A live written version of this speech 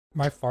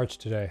My farts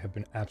today have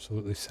been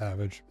absolutely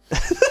savage.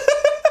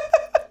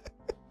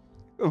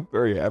 I'm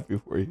very happy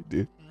for you,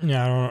 dude.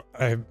 Yeah,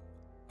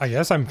 I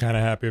guess I'm kind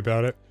of happy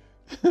about it.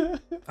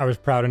 I was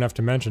proud enough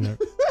to mention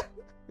it.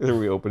 Are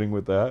we opening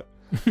with that?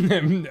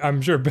 I'm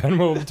sure Ben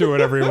will do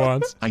whatever he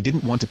wants. I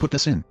didn't want to put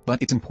this in,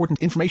 but it's important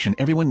information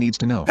everyone needs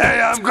to know.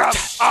 Hey, I'm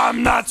Grumps.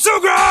 I'm not so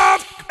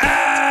Grump,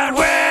 and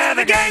we're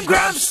the Game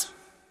Grumps.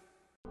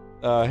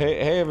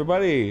 Hey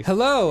everybody.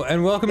 Hello,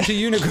 and welcome to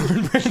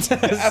Unicorn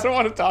Princess. I don't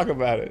want to talk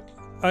about it.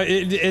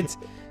 It's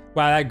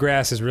wow, that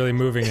grass is really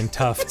moving in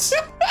tufts.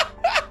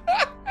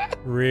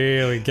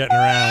 Really getting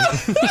around.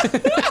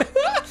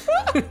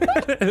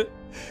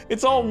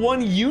 It's all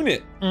one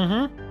unit.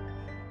 Mm-hmm.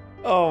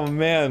 Oh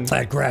man.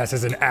 That grass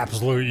is an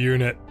absolute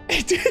unit.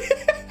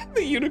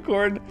 The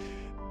unicorn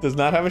does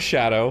not have a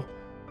shadow.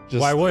 Just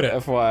Why would it?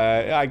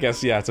 FYI, I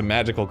guess, yeah, it's a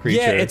magical creature.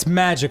 Yeah, it's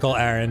magical,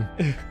 Arin.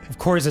 Of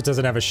course it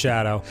doesn't have a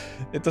shadow.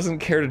 It doesn't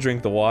care to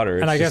drink the water.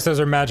 And I guess those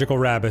are magical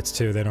rabbits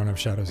too, they don't have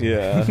shadows either.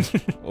 Yeah.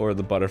 Or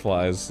the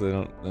butterflies, they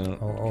don't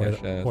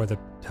or the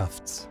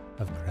tufts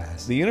of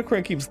grass. The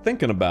unicorn keeps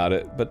thinking about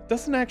it, but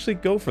doesn't actually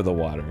go for the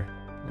water.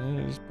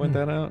 Just point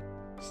that out.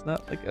 It's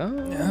not like, oh,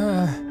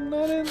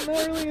 not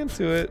really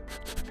into it.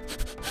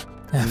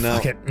 No,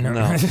 fuck it. No.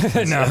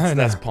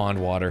 That's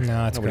pond water.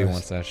 No, it's Nobody gross.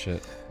 wants that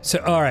shit. So,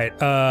 alright,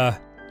 I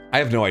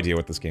have no idea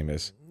what this game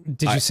is.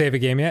 did you save a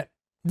game yet?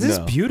 This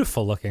No. is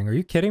beautiful looking, are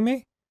you kidding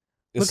me?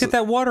 Look at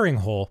that watering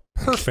hole.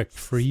 Perfect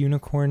for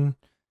unicorn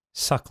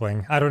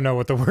suckling. I don't know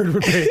what the word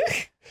would be.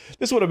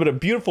 This would have been a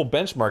beautiful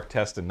benchmark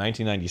test in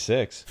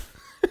 1996.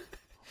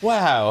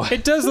 Wow.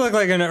 It does look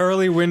like an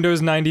early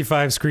Windows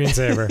 95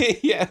 screensaver.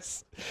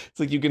 Yes. It's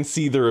like you can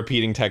see the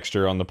repeating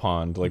texture on the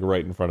pond, like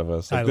right in front of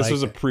us. Like, this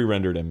was a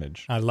pre-rendered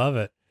image. I love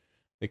it.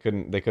 They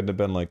couldn't have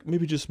been like,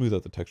 maybe just smooth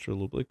out the texture a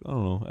little bit. I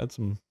don't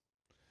know,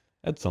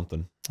 add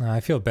something. I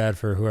feel bad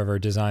for whoever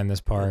designed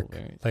this park. Oh,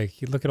 right.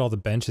 Like, you look at all the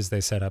benches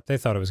they set up. They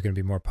thought it was going to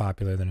be more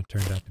popular than it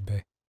turned out to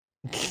be.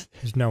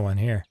 There's no one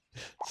here.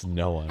 It's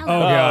no one. Hello. Oh,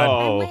 God.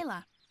 I'm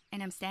Layla,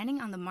 and I'm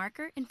standing on the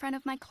marker in front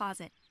of my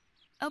closet.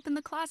 Open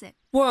the closet.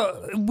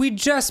 Well, we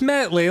just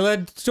met,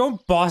 Layla.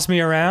 Don't boss me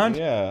around.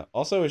 Yeah.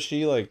 Also, is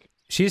she like...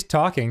 She's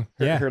talking.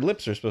 Yeah. Her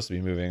lips are supposed to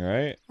be moving,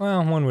 right?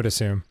 Well, one would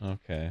assume.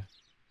 Okay.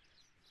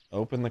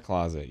 Open the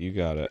closet. You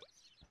got it.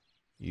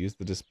 Use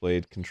the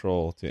displayed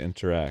control to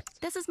interact.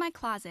 This is my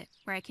closet,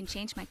 where I can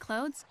change my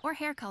clothes or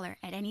hair color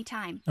at any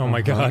time. Oh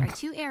my There God. are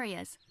two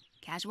areas,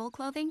 casual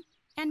clothing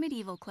and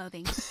medieval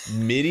clothing.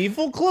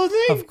 Medieval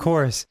clothing? Of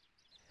course.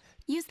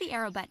 Use the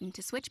arrow button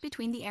to switch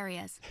between the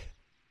areas.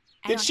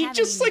 I Did don't she have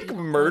just, any like,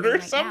 medieval murder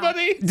clothing right now,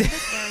 somebody? so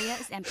this area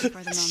is empty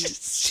for the moment.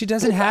 She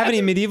doesn't have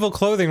any medieval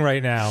clothing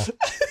right now.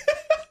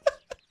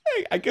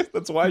 I guess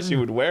that's why she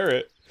would wear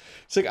it.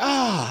 It's like,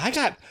 I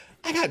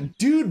got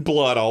dude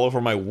blood all over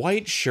my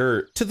white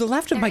shirt. To the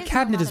left of There my isn't a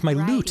cabinet lot is of my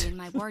variety loot. in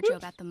my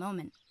wardrobe at the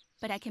moment,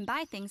 but I can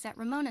buy things at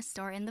Ramona's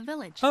store in the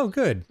village. Oh,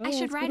 good. I should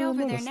let's go ride to over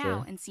there Ramona's now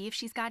store. and see if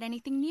she's got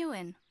anything new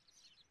in.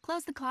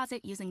 Close the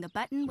closet using the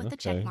button with the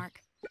check Okay. mark.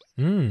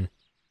 Hmm.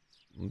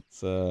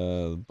 It's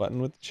a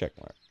button with the check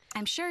mark.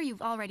 I'm sure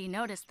you've already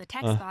noticed the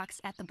text box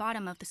at the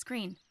bottom of the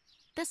screen.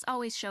 This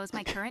always shows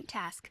my current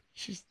task.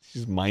 She's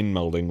mind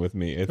melding with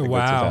me. I think that's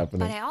Wow. what's But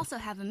happening. I also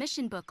have a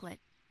mission booklet,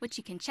 which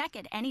you can check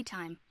at any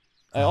time.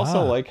 I also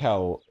Ah. like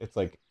how it's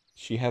like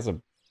she has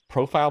a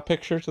profile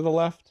picture to the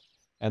left,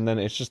 and then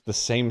it's just the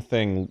same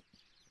thing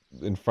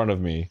in front of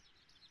me.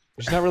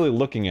 She's not really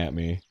looking at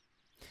me.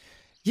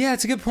 Yeah,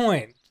 it's a good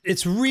point.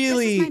 It's This is my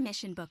really...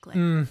 mission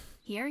booklet.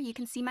 Here you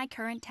can see my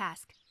current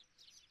task.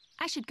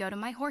 I should go to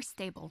my horse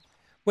stable.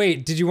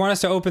 Wait, did you want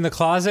us to open the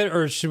closet,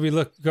 or should we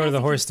go to As the you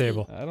horse can see,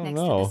 stable? I don't Next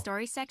to know. the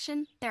story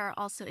section, there are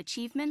also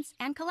achievements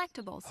and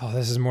collectibles. Oh,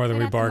 this is more than But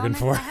we at the bargained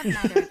for. moment, I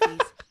have neither of these.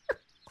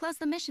 Close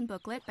the mission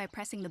booklet by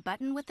pressing the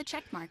button with the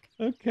check mark.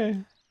 Okay.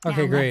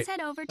 Okay, Now great. let's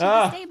head over to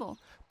the stable.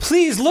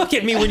 Please look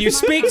at me when you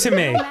speak to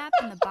me! Map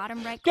in the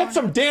bottom right Get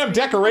some corner. damn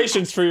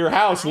decorations for your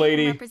house, I am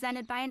lady.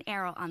 represented by an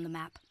arrow on the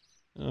map.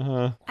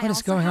 Uh-huh. I What is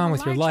also going have on a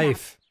with your large map,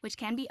 life? which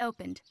can be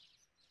opened.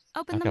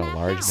 Open I've the got a map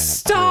large now. map.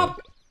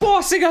 Stop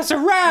bossing us My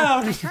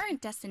around!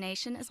 current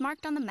destination is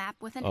marked on the map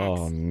with an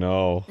Oh X.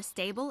 no. The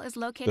stable is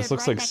located This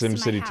looks right like next to my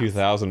SimCity house.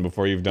 2000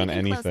 before you've done You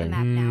can close the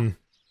anything. map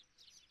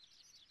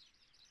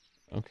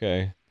now.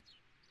 Okay.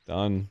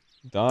 Done.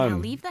 Now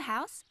Done. leave the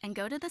house and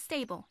go to the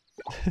stable.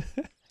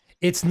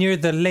 It's near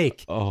the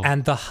lake Oh.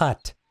 and the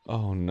hut.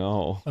 Oh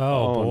no.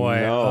 Oh, boy.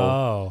 No.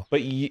 Oh.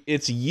 But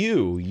it's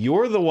you.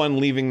 You're the one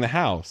leaving the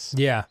house.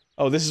 Yeah.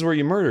 Oh, this is where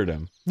you murdered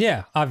him.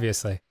 Yeah,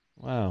 obviously.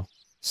 Wow.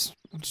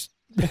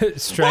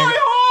 Strangle. My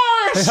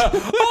horse!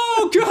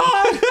 Oh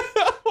God!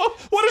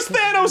 What has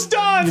Thanos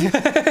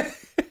done?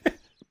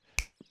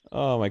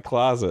 Oh, my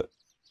closet.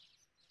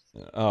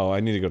 Oh, I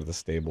need to go to the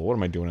stable. What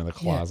am I doing in the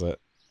closet?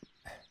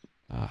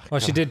 Ah, Well,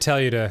 she God. did tell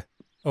you to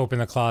open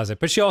the closet,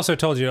 but she also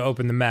told you to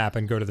open the map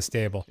and go to the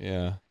stable.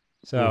 Yeah.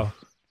 So,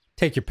 Oof.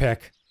 take your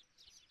pick.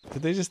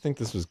 Did they just think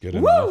this was good Woo!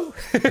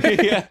 enough?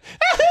 Yeah.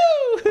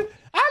 Ahoo!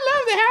 I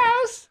love the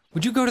house.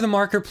 Would you go to the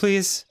marker,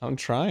 please? I'm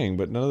trying,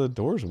 but none of the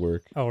doors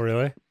work. Oh,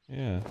 really?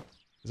 Yeah.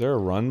 Is there a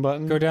run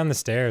button? Go down the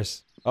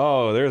stairs.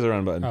 Oh, there's a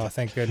run button. Oh,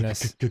 thank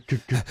goodness.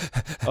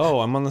 Oh,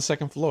 I'm on the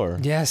second floor.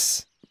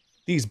 Yes.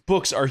 These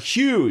books are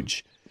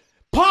huge.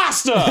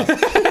 Pasta!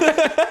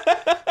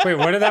 Wait,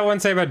 what did that one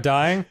say about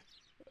dying?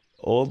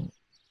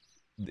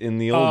 In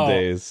the old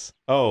days.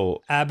 Oh.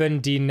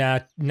 Abend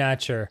die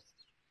Nature.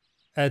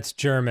 That's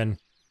German.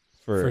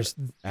 For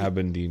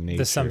Abend die Nature.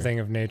 The something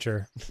of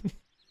nature.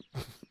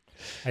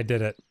 I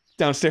did it.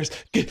 Downstairs.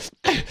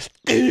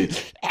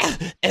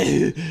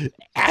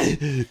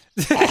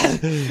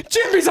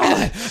 Jimmy's on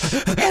it!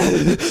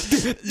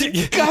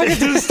 Gotta get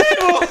to the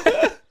stable!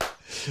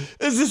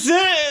 Is this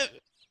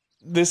it?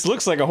 This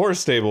looks like a horse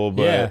stable,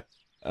 but yeah.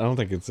 I don't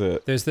think it's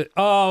it. There's the-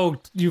 oh,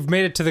 you've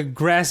made it to the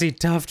grassy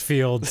tuft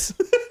fields.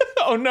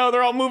 Oh no,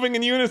 they're all moving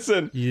in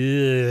unison.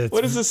 Yeah.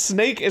 What is this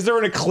snake? Is there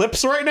an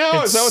eclipse right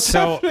now? Is that what's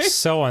happening?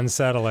 So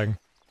unsettling.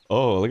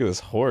 Oh, look at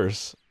this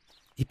horse.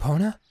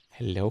 Epona?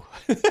 Hello.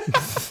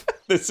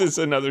 This is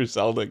another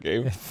Zelda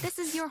game. This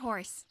is your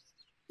horse.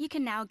 You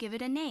can now give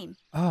it a name.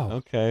 Oh.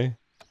 Okay.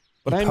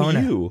 But Epona.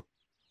 I'm you.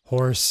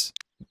 Horse.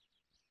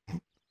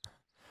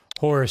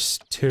 Horse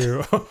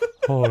 2.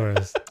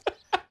 Horse.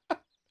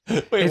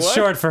 Wait, It's what?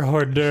 short for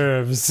hors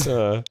d'oeuvres.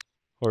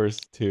 Horse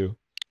 2.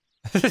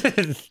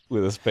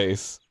 With a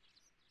space.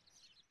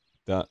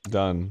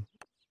 Done.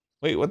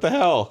 Wait, what the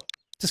hell?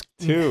 Just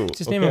 2.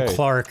 Just name him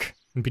Clark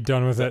and be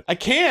done with it. I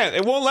can't.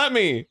 It won't let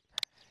me.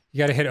 You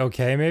gotta hit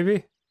OK,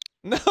 maybe?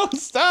 No,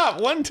 stop.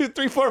 1, 2,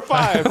 3, 4,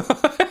 5.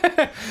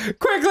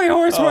 Quickly,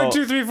 horse Oh. 1,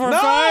 2, 3, 4,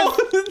 5.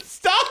 No!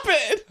 Stop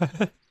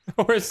it!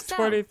 Horse So,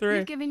 23.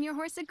 you've given your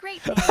horse a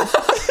great name.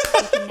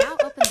 You can now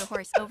open the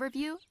horse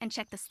overview and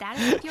check the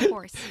status of your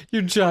horse.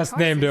 You just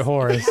named it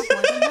Horses, horse. you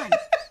have more than one.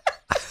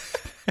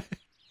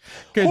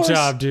 Good Horse.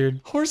 job,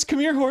 dude. Horse, come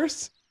here,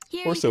 horse.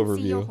 Here Horse you can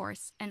see your overview.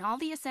 horse and all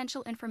the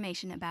essential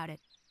information about it.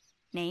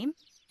 Name,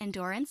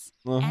 endurance,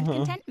 Uh-huh. and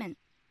contentment.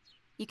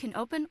 You can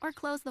open or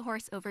close the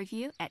horse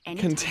overview at any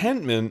time.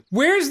 Contentment?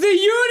 Where's the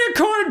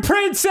unicorn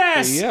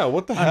princess? Yeah,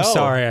 what the hell? I'm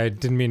sorry, I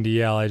didn't mean to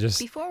yell. I just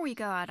Before we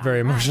go out on very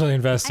a run, emotionally I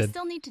invested.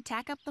 still need to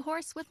tack up the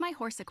horse with my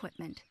horse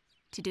equipment.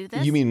 To do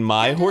this, You mean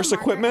my go to the horse marker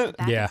at equipment? the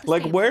back of Yeah. the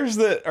Like, stable. where's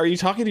the... Are you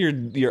talking to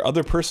your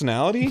other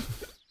personality?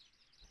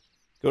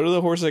 Go to the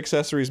horse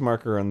accessories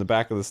marker on the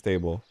back of the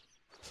stable.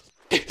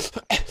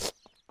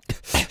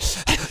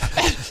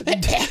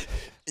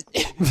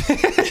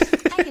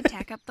 I can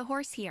tack up the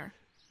horse here.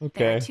 There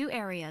Okay. are 2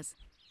 areas.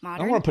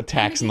 Modern wanna put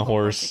tacks in the and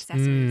medieval horse.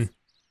 accessories.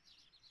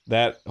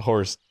 That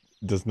horse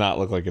does not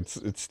look like it's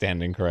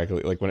standing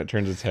correctly. Like, when it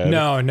turns its head.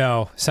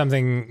 No,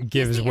 something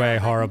gives Use the way arrow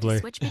button to horribly.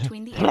 Switch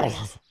between the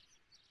areas.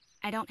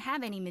 I don't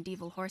have any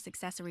medieval horse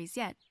accessories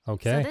yet,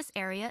 Okay. so this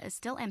area is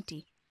still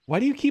empty. Why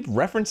do you keep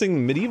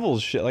referencing medieval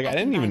shit? Like, I can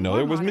didn't even buy know more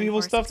there was modern medieval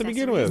horse stuff to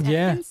begin accessories with. at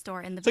Yeah. Finn's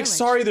store in the It's like, village.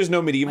 sorry, there's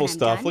no medieval When I'm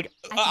stuff. done, Like,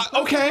 I can close the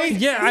okay.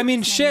 horse Yeah, I mean,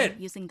 menu shit.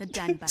 Using the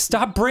done button.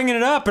 Stop bringing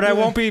it up, and I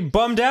won't be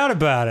bummed out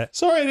about it.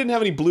 Sorry I didn't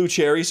have any blue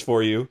cherries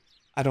for you.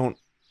 I don't...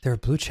 There are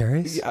blue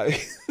cherries? Yeah.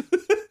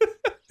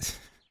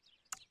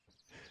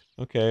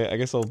 Okay, I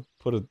guess I'll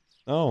put a...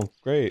 Oh,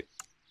 great.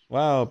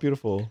 Wow,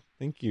 beautiful.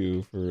 Thank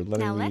you for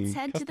letting Now me let's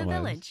head to the customize.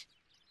 village.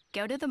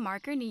 Go to the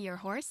marker near your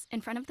horse in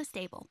front of the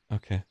stable.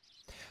 Okay.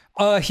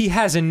 He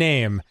has a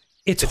name.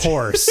 It's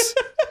Horse.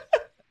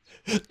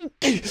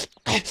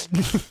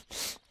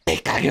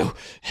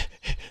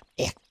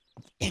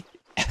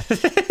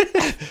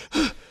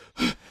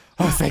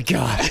 Oh, thank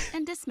God.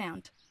 And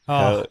dismount.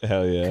 Oh,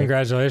 Hell yeah.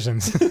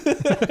 congratulations.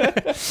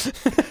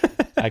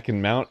 I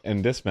can mount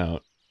and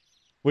dismount.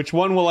 Which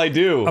one will I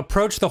do?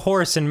 Approach the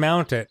horse and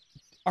mount it.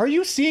 Are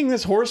you seeing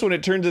this horse when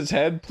it turns its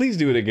head? Please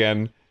do it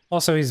again.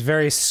 Also, he's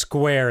very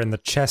square in the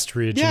chest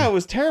region. Yeah, it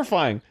was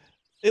terrifying.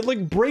 It,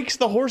 like, breaks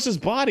the horse's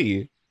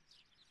body.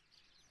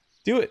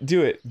 Do it,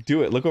 do it,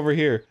 do it. Look over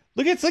here.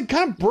 Look, it's, like,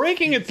 kind of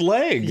breaking its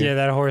leg. Yeah,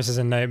 that horse is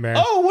a nightmare.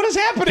 Oh, what is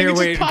happening? Here, It just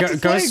wait, pops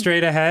its go leg.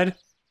 straight ahead.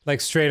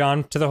 Like, straight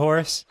on to the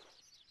horse.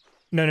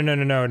 No,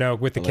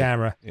 with the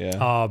camera. yeah.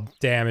 Oh,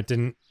 damn, it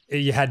didn't...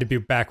 You had to be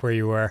back where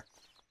you were.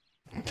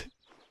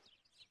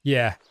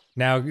 Yeah.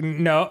 Now,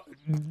 no,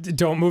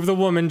 don't move the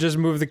woman, just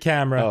move the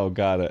camera. Oh,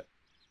 got it.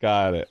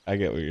 Got it. I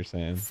get what you're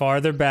saying.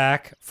 Farther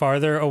back,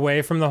 farther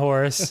away from the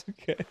horse.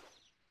 Okay.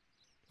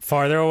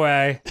 Farther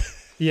away.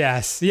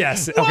 Yes,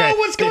 yes. Whoa, Okay.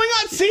 what's going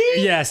on? See?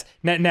 Yes.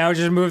 Now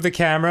just move the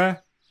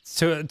camera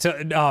to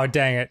oh,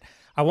 dang it.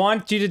 I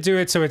want you to do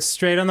it so it's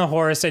straight on the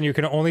horse and you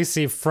can only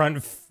see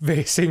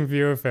front-facing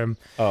view of him.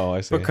 Oh,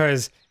 I see.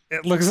 Because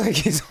it looks like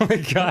he's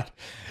only got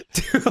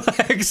 2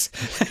 legs.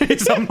 And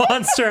he's a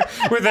monster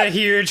with a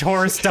huge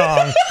horse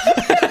dong.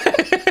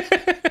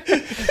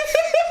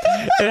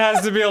 It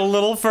has to be a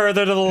little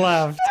further to the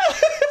left.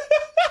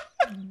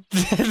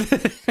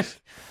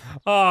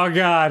 Oh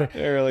God!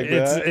 There, like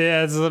it's that?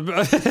 yeah,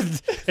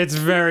 it's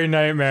very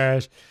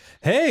nightmarish.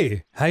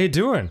 Hey, how you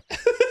doing?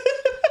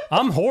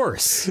 I'm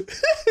Horse.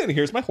 And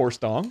here's my horse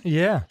dong.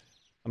 Yeah,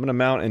 I'm gonna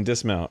mount and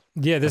dismount.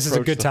 yeah. This is a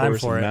Approach good the time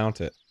horse for and it.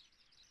 Mount it.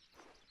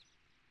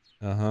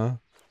 Uh-huh.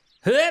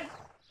 Hup.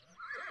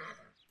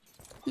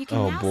 You can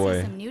Oh, now boy.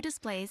 see some new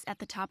displays at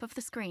the top of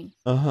the screen.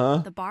 Uh-huh.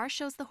 The bar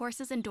shows the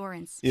horse's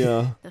endurance.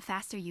 Yeah. The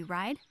faster you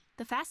ride,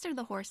 the faster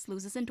the horse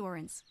loses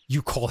endurance.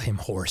 You call him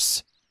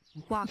horse.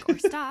 Walk or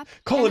stop.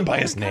 Call and him it by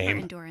will his recover name.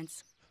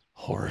 Endurance.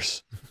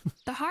 Horse.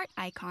 The heart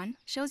icon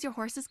shows your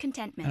horse's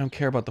contentment. I don't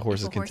care about the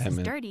horse's if a horse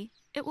contentment. is dirty,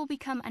 it will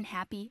become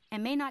unhappy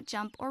and may not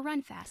jump or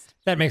run fast.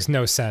 That makes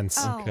no sense.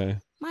 Oh, Okay.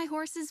 my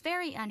horse is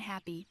very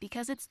unhappy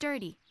because it's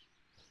dirty.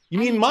 You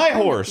I mean need to my groom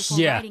it horse?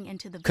 before Yeah, riding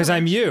into the Because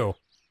I'm village. you.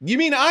 You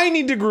mean I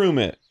need to groom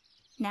it?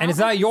 Now And it's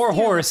I not can your steer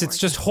the horse, it's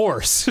just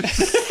horse.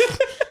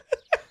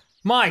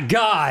 My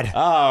God.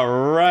 All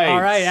right.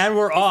 All right, and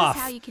we're This is off.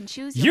 how you can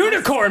choose your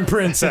Unicorn horse's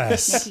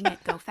princess. making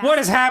it go What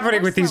is faster happening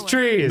or with these slower.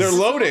 trees? They're The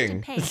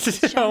loading. selected pace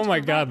is shown Oh to my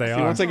the God, right they of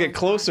are. the Once I get horse.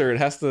 closer, it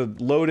has to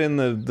load in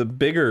the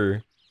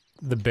bigger.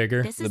 The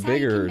bigger. This the is how you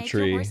bigger can make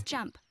tree. your horse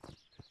jump.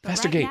 But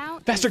Faster right gate, now,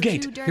 faster it's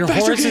gate. too dirty Your to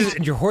Faster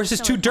jump. horse is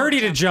So too it won't dirty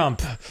to jump.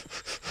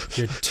 jump.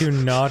 You're too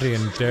naughty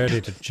and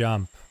dirty to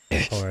jump,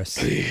 horse.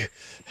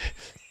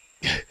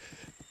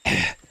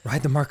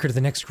 Ride the marker to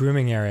the next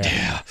grooming area.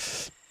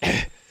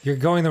 You're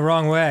going the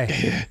wrong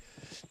way.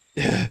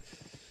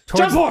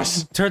 Jump,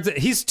 horse!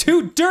 He's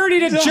too dirty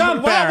to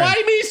jump, Why, Arin. why do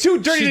you mean he's too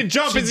dirty She- to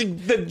jump? she Is he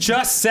the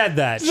Just said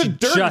that. does the She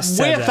dirt just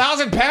weigh said that.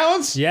 1,000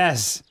 pounds?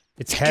 Yes,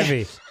 it's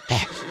heavy.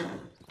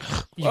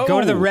 You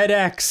go to the Oh. red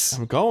X.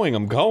 I'm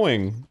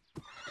going.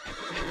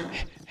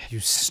 You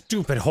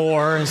stupid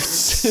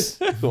horse.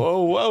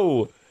 Whoa,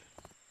 whoa.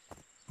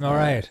 All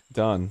right.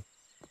 Done.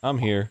 I'm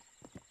here.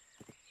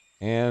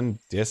 And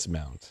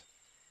dismount.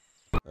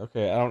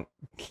 Okay, I'm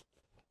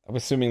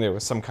assuming there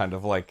was some kind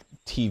of, like,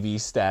 TV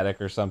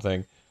static or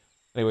something.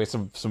 Anyway,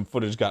 some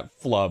footage got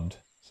flubbed,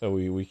 so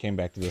we came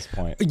back to this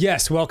point.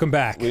 Yes, welcome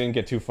back. We didn't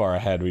get too far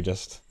ahead, we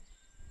just,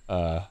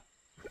 it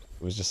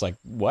was just like,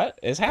 what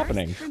is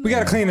happening? We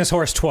gotta clean this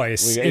horse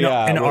twice in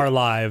Yeah, our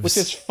lives. Which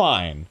is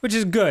fine. Which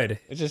is good.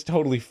 It's just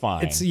totally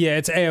fine. It's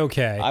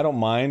A-okay. I don't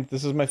mind.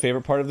 This is my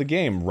favorite part of the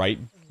game. Right,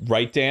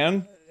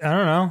 Dan? I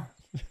don't know.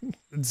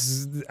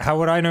 How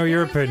would I know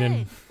your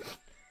opinion?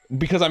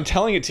 Because I'm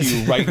telling it to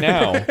you right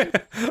now.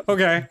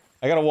 Okay.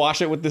 I gotta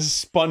wash it with this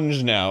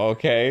sponge now,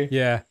 okay?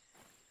 Yeah.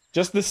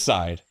 Just this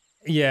side.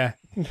 Yeah.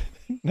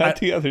 Not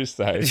the other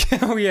side.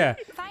 Oh yeah.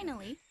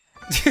 Finally,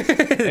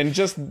 And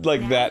just,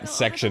 like, that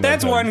section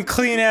That's of him. one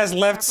clean ass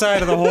left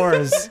side of the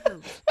horse.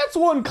 That's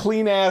one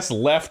clean-ass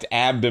left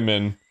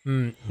abdomen.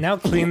 Now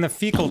clean the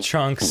fecal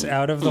chunks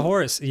out of the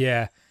horse.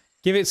 Yeah.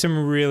 Give it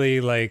some really,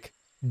 like,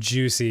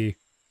 juicy,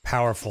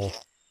 powerful.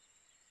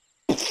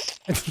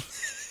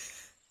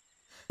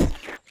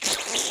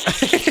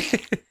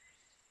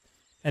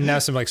 And now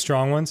some, like,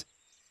 strong ones.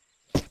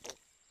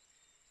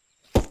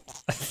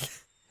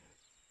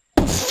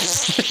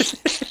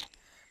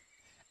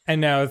 And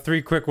now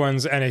 3 quick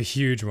ones and a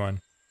huge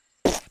one.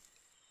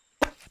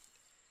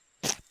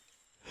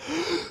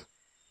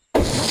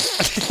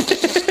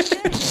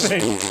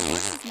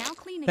 now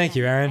clean Thank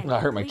you, again Arin. and I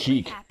hurt my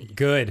completely cheek. happy.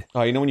 Good.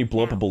 Oh, you know when you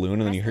blow up a balloon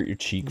and then you hurt your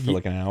cheek for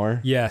like an hour?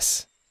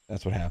 Yes.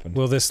 That's what happened.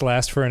 Will this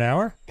last for an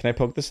hour? Can I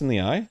poke this in the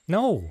eye?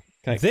 No.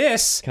 Can I-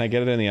 This? Can I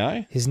get it in the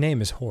eye? His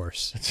name is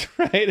Horse. That's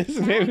right, his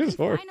Now name you is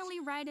can Horse. finally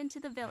ride into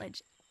the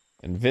village.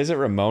 And visit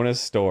Ramona's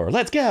store.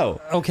 Let's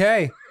go!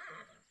 Okay.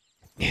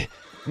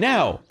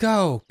 Now!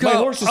 Go. My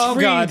horse is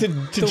free God. to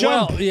The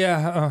jump. well-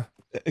 yeah.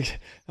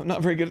 I'm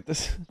not very good at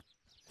this.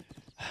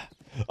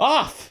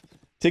 Off!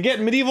 To get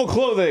medieval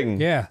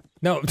clothing! Yeah.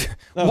 No.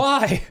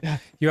 Why?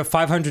 You have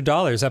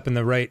 $500 up in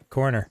the right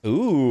corner.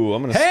 Ooh,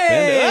 I'm gonna spend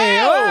Hey!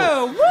 it.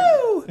 Oh!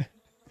 Whoa! Woo!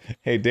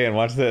 Hey, Dan,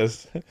 watch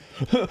this.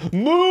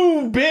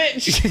 Move,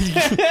 bitch!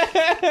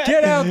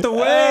 Get out the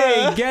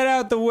way! Get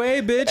out the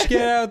way, bitch!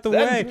 Get out the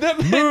way! that-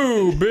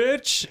 Move,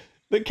 bitch!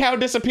 The cow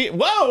disappeared.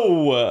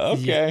 Whoa!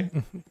 Okay.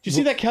 Did you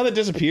see that cow that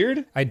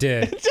disappeared? I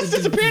did. It just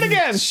disappeared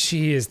again!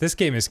 Jeez, this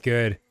game is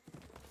good.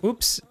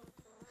 Oops.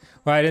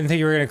 Well, I didn't think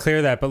you were gonna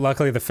clear that, but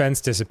luckily the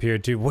fence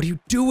disappeared too. What are you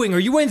doing? Are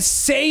you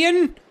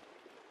insane?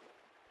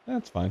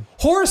 That's fine.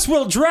 Horse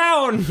will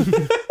drown!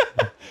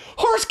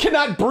 Horse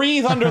cannot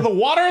breathe under the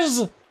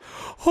waters!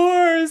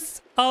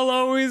 Horse, I'll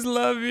always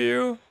love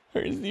you.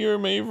 Horse, you're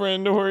my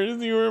friend. Horse,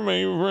 you're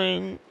my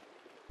friend.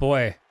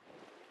 Boy,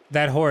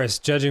 that horse,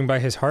 judging by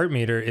his heart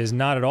meter, is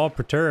not at all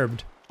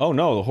perturbed. Oh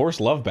no, the horse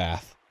love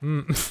bath.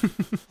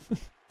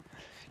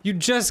 You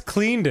just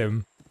cleaned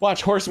him.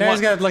 Watch, horse Now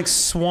he's want- got like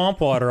swamp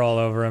water all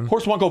over him.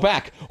 Horse won't go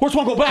back. Horse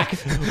won't go back.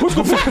 Horse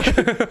go back.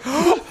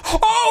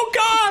 Oh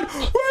God!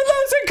 We're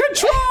losing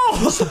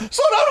control!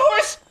 Slow down,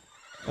 horse.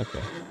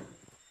 Okay.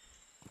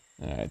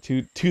 All right,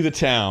 to the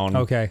town.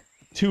 Okay,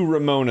 To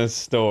Ramona's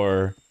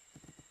store.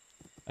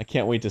 I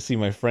can't wait to see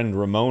my friend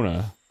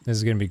Ramona. this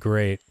is gonna be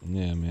great.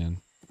 Yeah, man.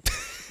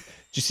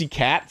 Did you see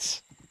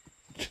Cats?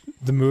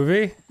 The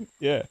movie?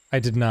 Yeah. I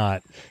did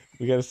not.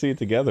 We gotta see it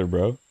together,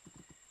 bro.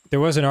 There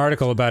was an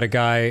article about a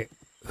guy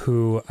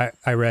who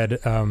I read,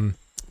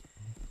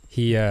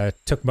 he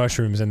took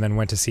mushrooms and then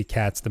went to see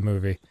Cats, the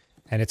movie.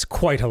 And it's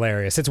quite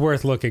hilarious. It's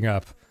worth looking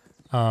up.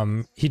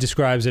 He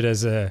describes it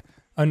as an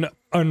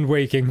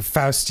unwaking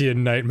Faustian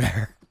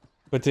nightmare.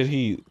 But did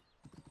he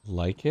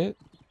like it?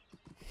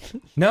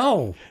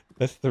 No.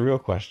 That's the real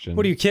question.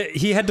 What do you kid?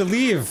 He had to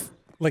leave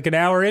like an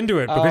hour into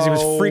it because he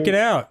was freaking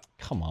out.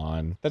 Come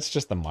on. That's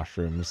just the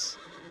mushrooms.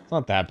 It's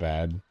not that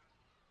bad.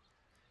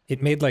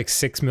 It made like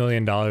 $6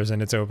 million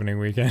in its opening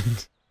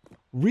weekend.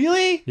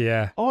 Really?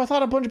 Yeah. Oh, I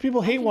thought a bunch of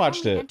people hate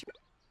watched it.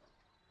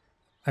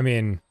 I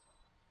mean,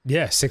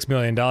 yeah, $6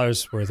 million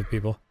worth of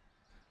people.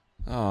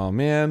 Oh,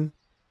 man.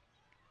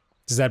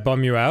 Does that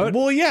bum you out?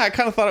 Well, yeah, I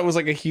kind of thought it was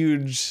like a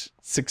huge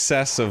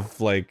success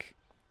of like,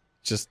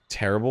 just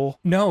terrible.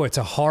 No, it's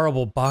a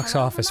horrible box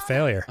office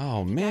failure.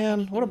 Oh,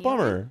 man. What a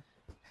bummer.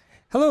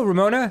 Hello,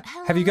 Ramona.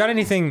 Have you got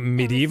anything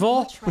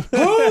medieval?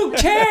 Who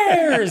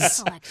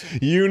cares?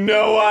 You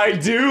know I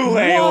do,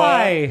 Layla.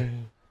 Why?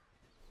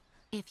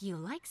 If you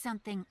like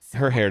something,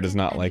 Her hair does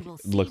not like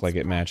look like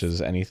it matches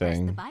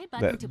anything.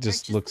 That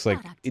just looks like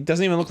it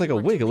doesn't even look like a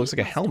wig. It looks like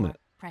a helmet.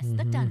 Press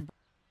the done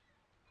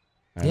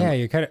button. Yeah,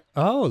 you're kind of.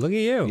 Oh, look at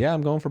you. Yeah,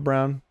 I'm going for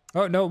brown.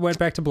 Oh no, it went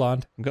back to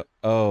blonde.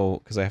 Oh,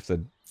 because I have to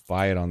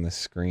buy it on this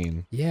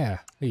screen. Yeah.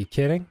 Are you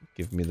kidding?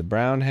 Give me the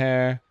brown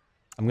hair.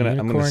 I'm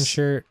gonna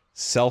shirt.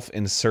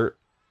 Self-insert.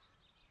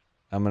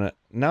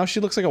 Now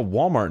she looks like a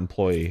Walmart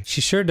employee.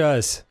 She sure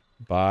does.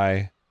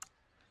 Buy.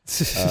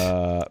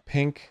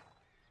 Pink.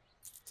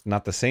 It's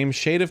not the same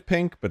shade of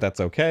pink, but that's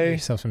okay.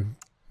 Yourself some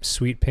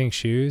sweet pink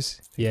shoes.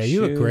 Yeah,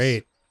 you look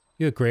great.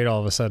 You look great all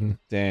of a sudden.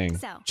 Dang.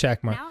 So,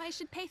 Check mark. now I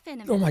should pay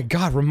Finn a Oh my visit.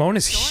 god,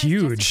 Ramona's Store is just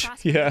huge.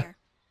 across from Yeah. here.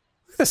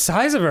 Look at the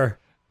size of her.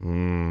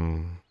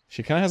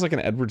 She kind of has like an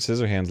Edward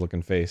Scissorhands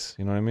looking face.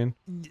 You know what I mean?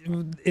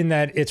 In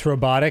that it's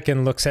robotic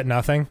and looks at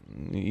nothing.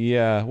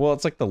 Yeah. Well,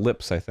 it's like the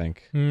lips, I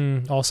think,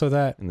 Also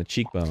that. and the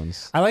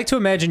cheekbones. I like to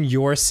imagine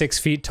you're 6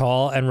 feet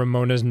tall and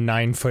Ramona's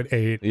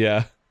 9'8".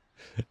 Yeah.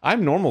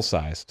 I'm normal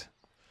sized.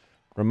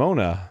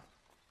 Ramona.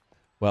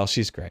 Well,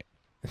 she's great.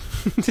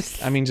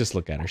 I mean, just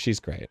look at her. She's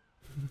great.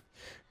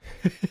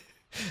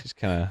 She's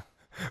kind of.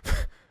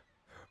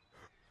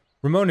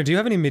 Ramona, do you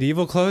have any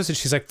medieval clothes? And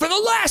she's like, for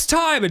the last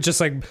time! And just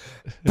like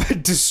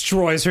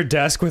destroys her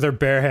desk with her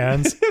bare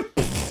hands.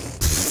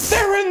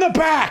 They're in the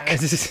back!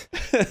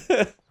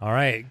 All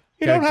right.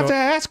 You don't have to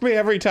ask me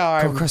every Go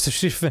time. across the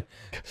street.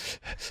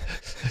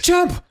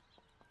 Jump!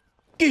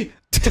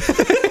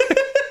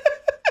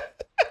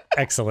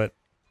 Excellent.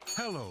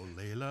 Hello,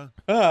 Layla.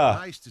 Ah,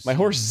 Nice to my see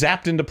horse you.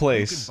 zapped into You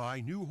place. can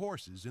buy new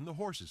horses in the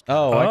horses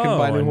Oh, category. I can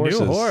buy new a horses.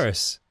 new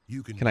horse.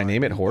 You Can I buy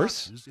name it new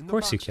horse? boxes in Of the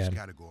course you boxes can.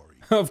 category.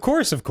 Of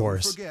course, of Don't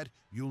course. forget,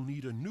 you'll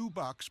need a new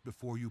box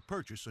before you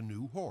purchase a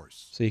new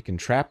horse. So you can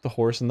trap the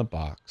horse in the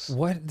box.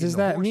 What In does the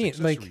that horse mean?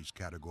 Like, accessories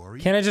category,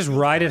 can't I just you'll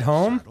ride it find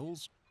home?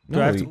 saddles, do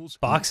I have to bridles,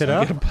 box it and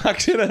up? You can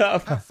box it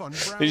up. have fun They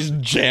just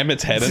browsing. jam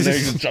its head in there.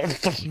 You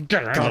just-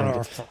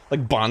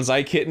 like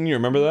Bonsai Kitten, you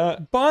remember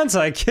that?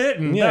 Bonsai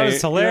kitten. That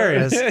was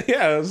hilarious.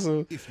 Yeah. It was,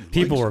 If you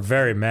People like were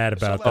very mad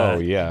about select oh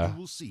that. it, yeah, you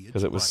will see its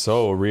because it was price.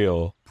 so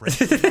real. Press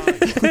the buy button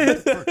to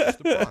purchase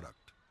the product.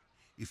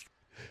 If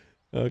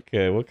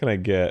Okay, what can I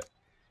get?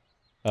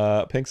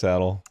 Pink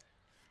saddle.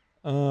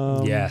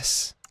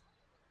 Yes.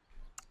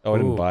 Oh, I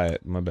didn't Ooh. buy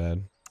it. My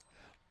bad.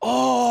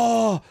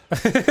 Oh,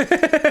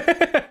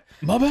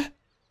 my bad.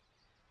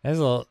 That's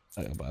a little.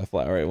 I gotta buy the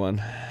flat right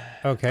one.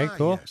 Okay,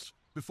 cool. Yes.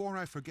 Before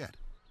I forget,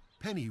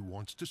 Penny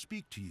wants to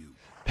speak to you.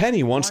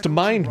 Penny wants Why to don't you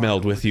mind ride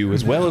meld over with you there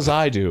as well now? as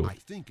I do. I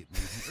think it may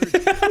be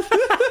urgent.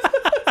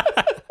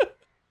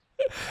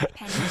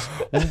 Penny.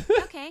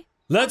 Okay.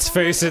 Let's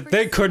face it,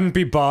 they couldn't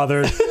be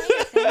bothered.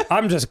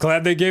 I'm just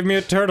glad they gave me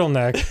a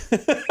turtleneck.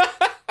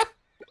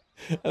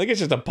 I think it's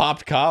just a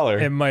popped collar.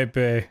 It might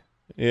be.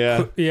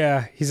 Yeah.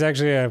 Yeah, he's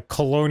actually a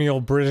colonial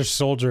British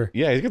soldier.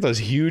 Yeah, he's got those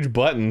huge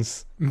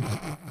buttons.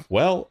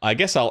 Well, I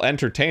guess I'll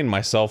entertain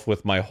myself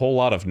with my whole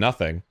lot of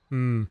nothing.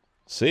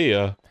 See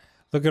ya.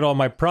 Look at all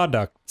my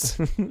products.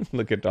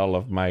 Look at all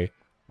of my...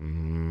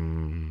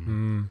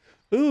 Ooh,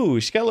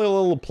 she got a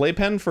little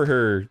playpen for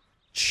her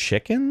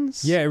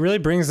chickens? Yeah, it really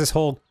brings this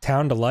whole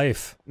town to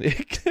life.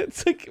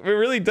 It's like, it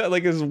really does,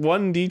 like, there's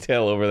one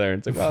detail over there.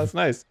 It's like, wow, that's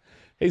nice.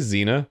 Hey,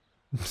 Xena.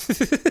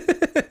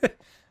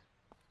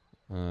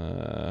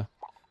 What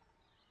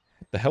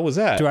the hell was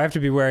that? Do I have to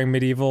be wearing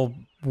medieval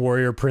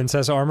warrior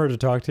princess armor to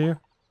talk to you?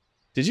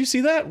 Did you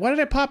see that? Why did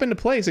I pop into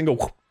place and go,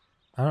 whoop?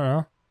 I don't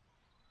know.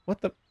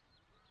 What the?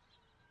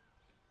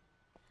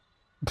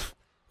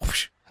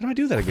 How do I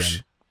do that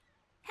again?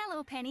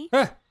 Hello, Penny.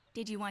 Ah,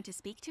 Did you want to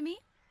speak to me?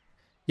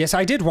 yes,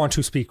 I did want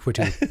to speak with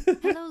you.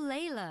 Hello,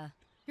 Layla.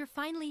 You're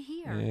finally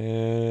here.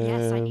 And...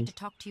 Yes, I need to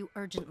talk to you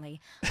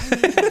urgently. I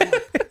need your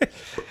help.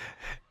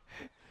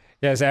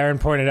 Yes, Arin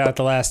pointed out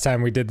the last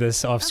time we did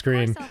this off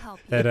screen Of course I'll help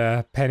you.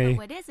 that Penny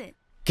But what is it?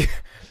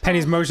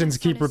 Penny's Oh, motions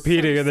this one keep is so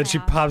repeating and then she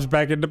sad. pops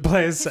back into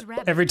place His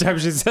rabbit every time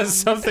she carrot says is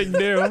something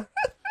new.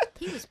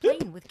 He was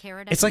playing with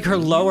Carrot. It's like her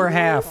lower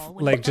half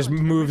like just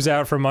moves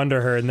out from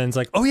under her and then it's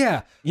like, "Oh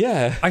yeah,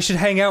 Yeah. I should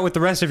hang out with the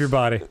rest of your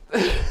body."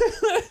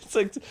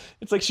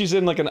 It's like she's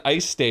in like an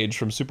ice stage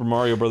from Super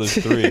Mario Brothers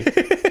 3.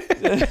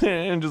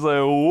 And just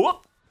like,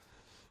 whoop.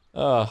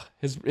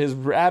 His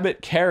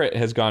rabbit carrot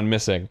has gone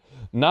missing.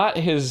 Not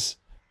his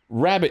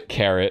rabbit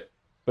carrot,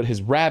 but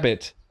his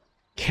rabbit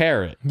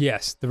Carrot.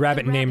 Yes, the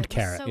rabbit named was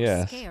Carrot. So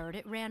Yes. scared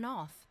it ran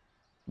off.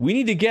 We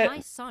need to get My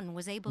son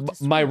was able to my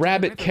swim to the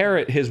rabbit river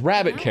Carrot bank, his but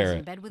rabbit now he's Carrot.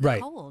 in bed with Right.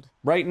 a cold.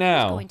 right He's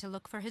now, going to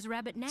look for his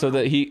rabbit now. so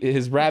that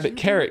his rabbit you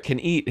do Carrot it? can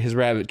eat his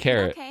rabbit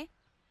Carrot. Okay,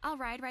 I'll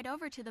ride right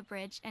over to the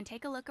bridge and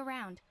take a look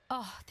around.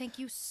 Oh, thank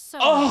you so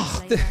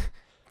Oh. much, Layla.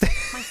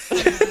 My son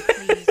will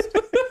be pleased.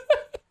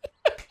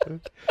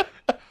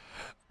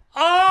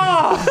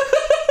 Oh!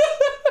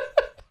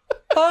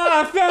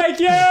 Oh, thank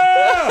you!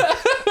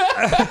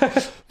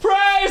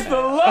 Praise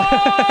the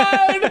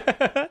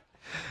Lord!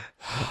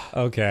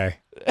 Okay.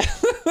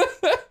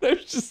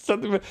 There's just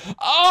something.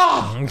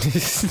 Oh,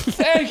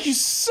 thank you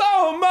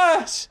so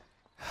much.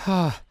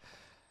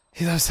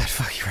 He loves that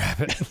fucking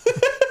rabbit.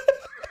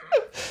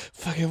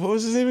 Fucking, what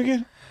was his name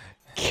again?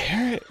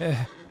 Carrot.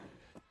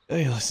 Oh,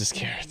 he loves his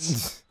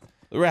carrots.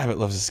 The rabbit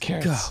loves his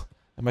carrots. Go.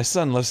 And my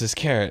son loves his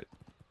carrot.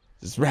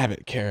 His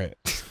rabbit carrot.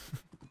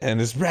 And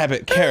his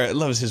rabbit Carrot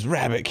loves his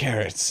rabbit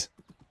carrots.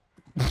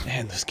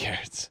 And those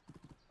carrots.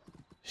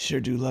 Sure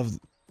do love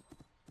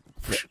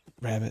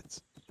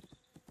rabbits.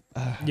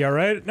 You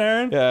alright,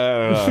 Arin? Yeah, I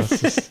don't know.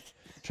 It's just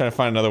trying to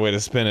find another way to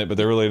spin it, but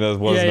there really was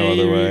no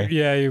other way.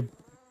 Yeah, you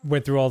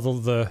went through all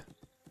the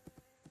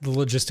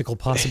logistical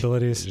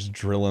possibilities. Just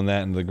drilling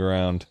that into the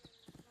ground.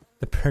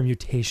 The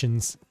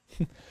permutations.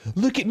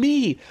 Look at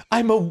me!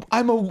 I'm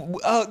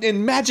a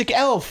in magic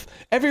elf.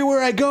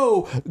 Everywhere I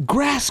go,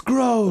 grass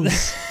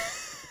grows.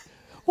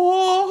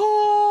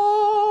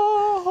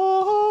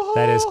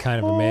 That is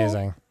kind of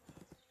amazing.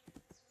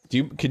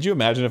 Could you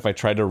imagine if I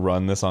tried to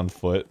run this on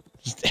foot?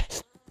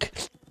 Just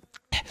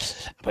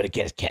I'm gonna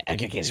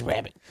get his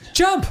rabbit.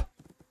 Jump!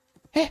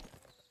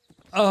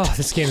 Oh,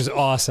 this game is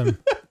awesome.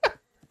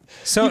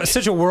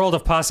 Such a world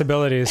of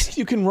possibilities.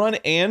 You can run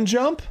and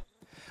jump?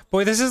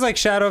 Boy, this is like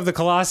Shadow of the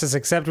Colossus,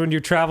 except when you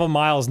travel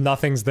miles,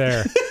 nothing's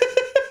there.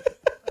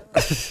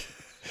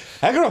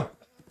 Aggro!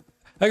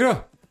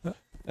 Aggro!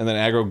 And then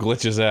Aggro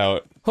glitches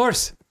out.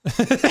 Horse!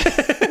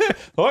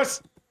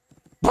 Horse!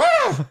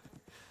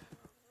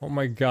 Oh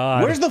my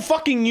god. Where's the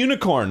fucking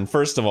unicorn,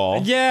 first of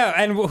all? Yeah,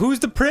 and who's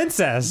the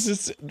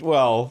princess?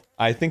 Well,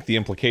 I think the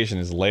implication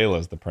is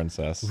Layla's the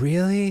princess.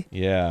 Really?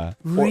 Yeah.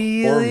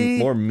 Really?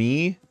 Or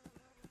me.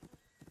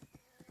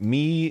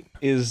 Me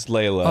is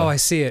Layla. Oh, I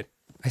see it.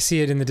 I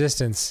see it in the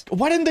distance.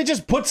 Why didn't they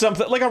just put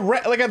something like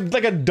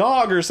a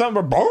dog or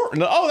something?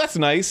 Oh, that's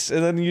nice,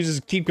 and then you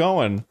just keep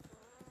going.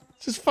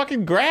 It's just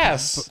fucking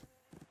grass.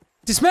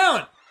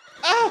 Dismount!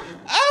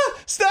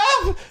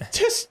 Stop!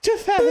 Just too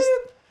fast.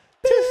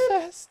 Too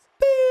fast.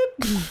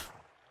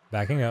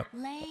 Backing up.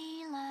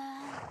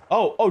 Layla.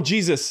 Oh,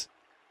 Jesus.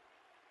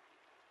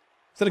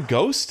 Is that a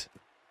ghost?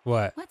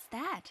 What? What's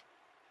that?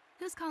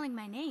 Who's calling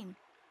my name?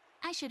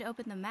 I should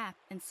open the map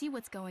and see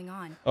what's going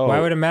on. Oh, Why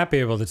would a map be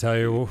able to tell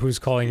you who's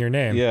calling your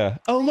name? yeah.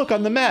 Oh, look,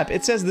 on the map,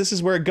 it says this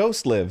is where a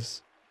ghost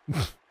lives.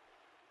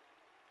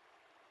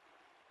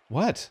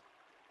 What?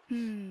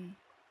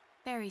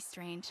 Very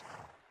strange.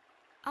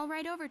 I'll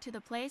ride over to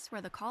the place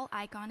where the call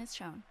icon is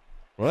shown.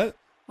 What?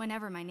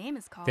 Whenever my name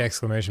is called, The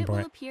exclamation it will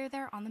point. appear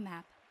there on the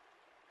map.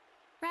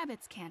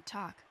 Rabbits can't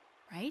talk,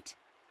 right?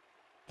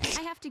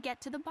 I have to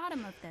get to the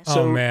bottom of this.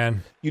 So- Oh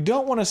man. You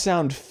don't want to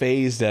sound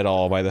phased at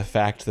all by the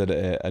fact that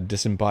a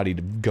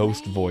disembodied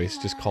ghost voice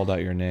just called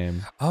out your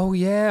name. Oh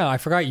yeah, I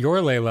forgot you're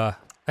Layla.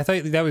 I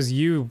thought that was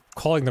you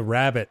calling the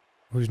rabbit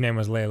whose name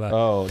was Layla.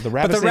 Oh, the but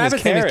rabbit's the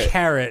rabbit's name is Carrot.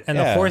 Carrot, and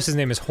Yeah. the horse's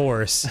name is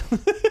Horse.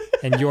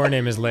 And your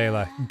name is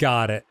Layla.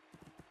 Got it.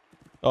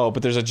 Oh,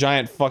 but there's a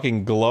giant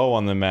fucking glow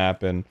on the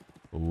map, and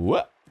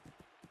what?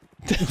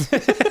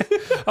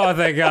 Oh,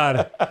 thank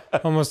God.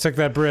 Almost took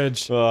that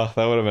bridge. Oh,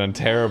 that would have been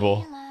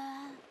terrible.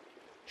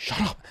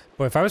 Shut up.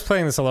 Boy, if I was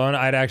playing this alone,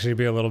 I'd actually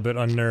be a little bit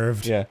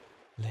unnerved. Yeah.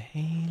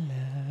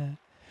 Layla,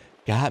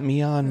 got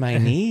me on my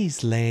knees,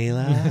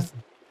 Layla.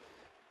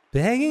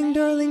 Begging,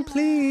 darling, Wait,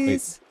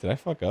 please. did I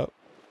fuck up?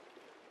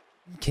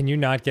 Can you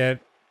not get...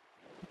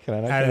 Can I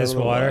not Out get of this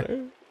little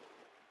water?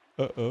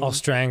 Uh-oh. I'll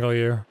strangle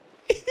you.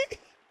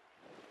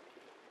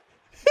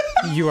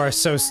 You are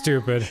so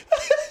stupid.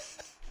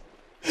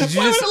 Did you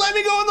Why just... would it let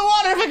me go in the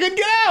water if I could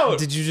get out?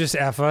 Did you just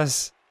F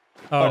us?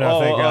 Oh, no,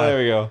 thank God. Oh, there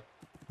we go.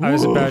 I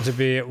was about to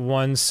be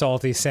one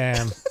salty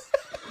Sam.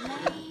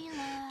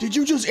 Did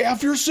you just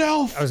F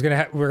yourself? I was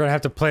gonna we're gonna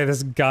have to play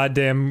this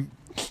goddamn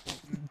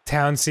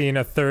town scene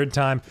a third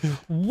time.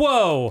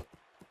 Whoa!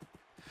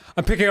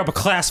 I'm picking up a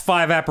class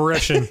 5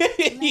 apparition.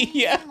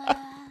 Yeah.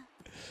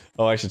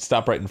 Oh, I should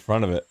stop right in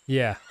front of it.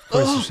 Yeah, of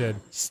course you should.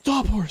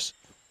 Stop, horse.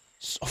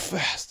 So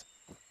fast.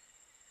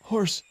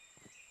 Horse,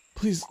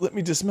 please let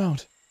me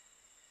dismount.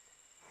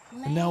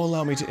 And now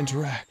allow me to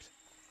interact.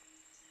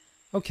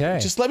 Okay.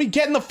 Just let me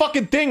get in the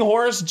fucking thing,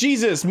 horse.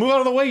 Jesus, move out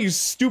of the way, you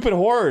stupid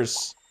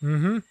horse.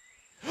 Mm-hmm.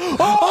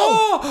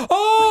 Oh!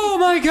 Oh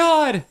my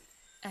God!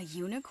 A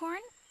unicorn?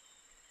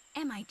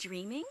 Am I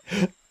dreaming?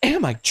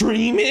 Am I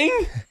dreaming?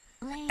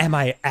 Am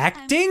I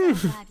acting? I'm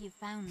so glad you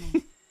found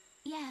me.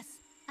 Yes,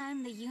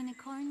 I'm the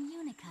unicorn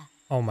Unica.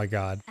 Oh my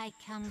God. I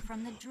come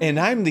from the And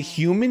I'm the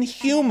human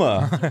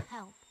Huma.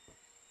 help.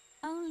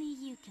 Only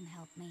you can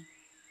help me.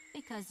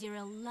 because you're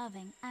a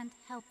loving and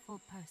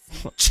helpful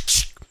person.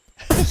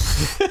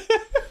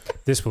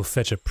 This will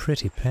fetch a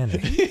pretty penny.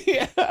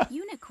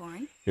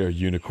 Unicorn? Your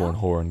unicorn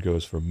horn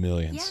goes for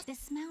millions. Yeah,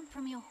 dismount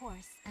from your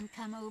horse and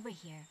come over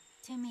here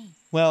to me.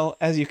 Well,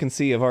 as you can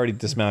see, I've already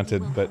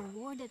dismounted, You will but be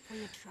rewarded for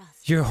your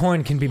trust. Your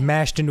horn can be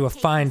mashed into a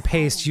fine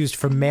paste used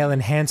for male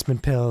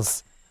enhancement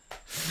pills.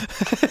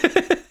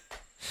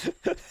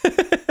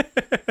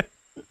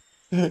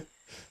 I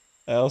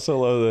also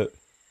love that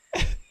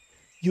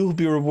you will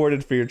be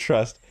rewarded for your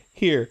trust.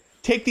 Here,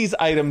 take these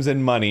items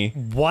and money.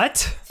 What?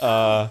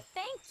 Thank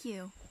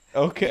you.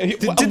 Okay.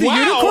 Did the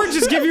unicorn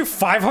just give you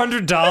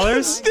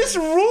 $500? This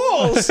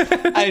rules!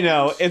 I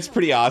know, it's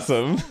pretty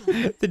awesome.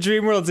 The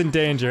dream world's in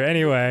danger.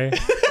 Anyway.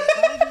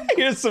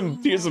 Here's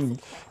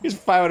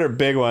 500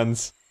 big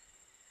ones.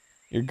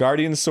 Your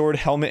guardian sword,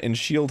 helmet, and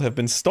shield have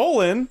been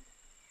stolen.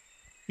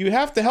 You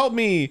have to help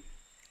me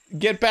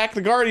get back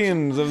the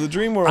guardians of the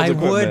dream world. I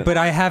equipment. would, but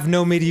I have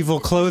no medieval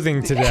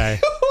clothing today.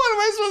 What am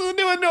I supposed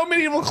to do with no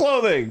medieval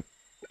clothing?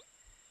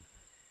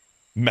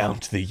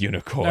 Mount the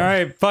unicorn.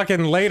 Alright,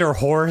 fucking later,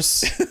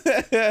 horse.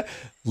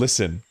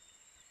 Listen,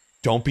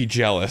 don't be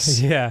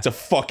jealous. Yeah. It's a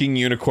fucking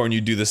unicorn,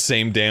 you do the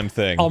same damn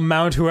thing. I'll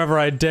mount whoever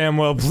I damn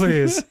well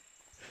please.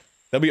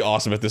 That'd be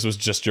awesome if this was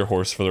just your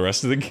horse for the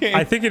rest of the game.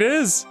 I think it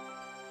is.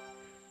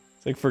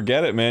 It's like,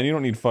 forget it, man. You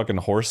don't need fucking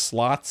horse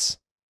slots.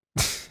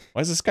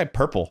 Why is this guy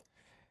purple?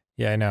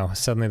 Yeah, I know.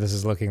 Suddenly this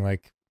is looking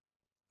like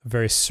a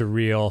very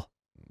surreal,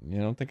 You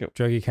don't think it...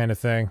 druggy kind of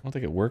thing. I don't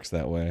think it works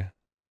that way.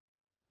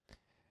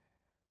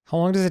 How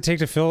long does it take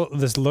to fill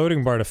this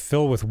loading bar to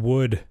fill with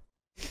wood?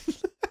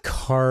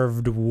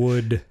 Carved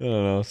wood. I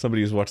don't know.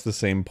 Somebody who's watched the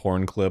same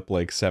porn clip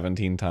like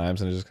 17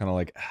 times and is just kind of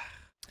like, I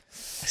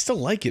still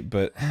like it,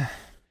 but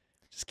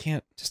just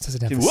can't. Just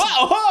doesn't have.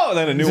 Whoa! Whoa!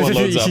 Then a new one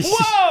loads up.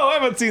 Whoa! I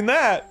haven't seen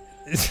that.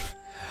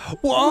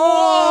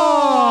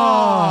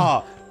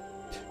 Whoa!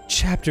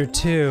 Chapter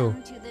 2.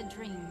 Welcome to the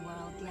dream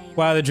world, Layla.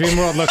 Wow, the dream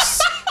world looks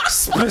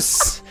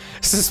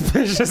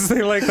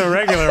suspiciously like the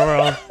regular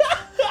world.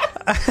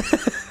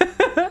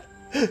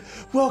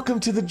 Welcome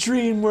to the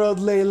dream world,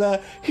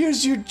 Layla.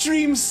 Here's your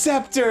dream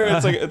scepter.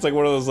 It's like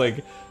one of those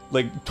like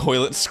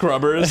toilet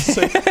scrubbers. It's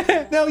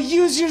like, now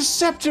use your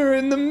scepter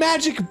in the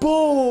magic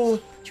bowl.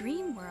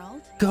 Dream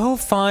world? Go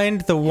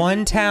find the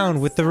one town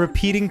with the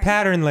repeating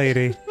pattern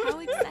lady. How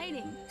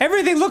exciting.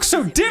 Everything looks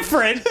so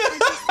different!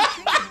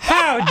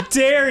 How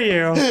dare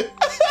you!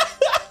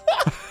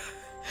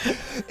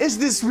 Is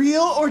this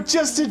real or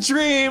just a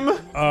dream?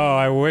 Oh,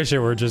 I wish it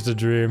were just a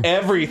dream.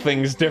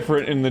 Everything's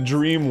different in the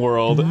dream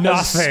world.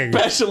 Nothing.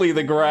 Especially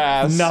the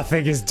grass.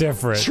 Nothing is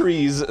different.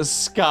 Trees,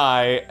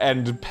 sky,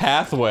 and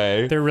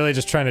pathway. They're really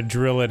just trying to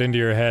drill it into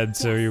your head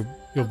so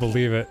you'll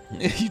believe it.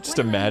 You just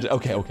imagine.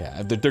 Okay.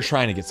 They're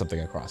trying to get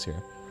something across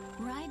here.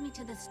 Ride me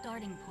to the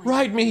starting point.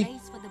 Ride me.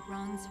 Race for the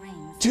bronze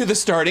rings. To the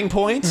starting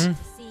point? To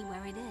see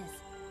where it is.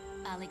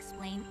 I'll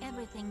explain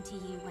everything to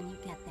you when you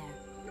get there.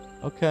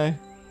 Okay.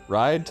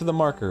 Ride to the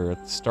marker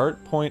at the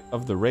start point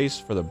of the race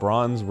for the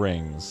bronze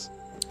rings.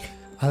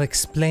 I'll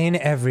explain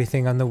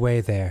everything on the way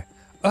there.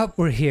 Oh,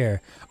 we're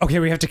here. Okay,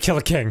 we have to kill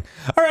a king.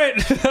 Alright!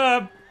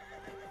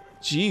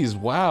 Jeez,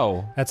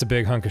 wow. That's a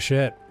big hunk of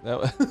shit.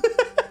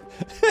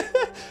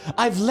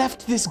 I've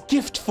left this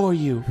gift for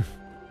you.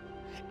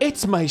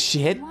 It's my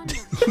shit.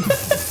 Wonderful. You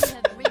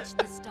have reached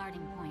the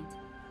starting point.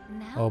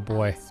 Now Oh,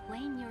 boy. I'll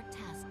explain your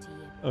task to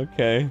you.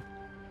 Okay.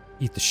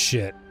 Eat the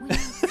shit. When you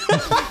see the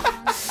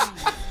bronze rings,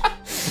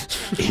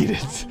 Eat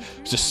it.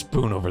 There's a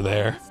spoon over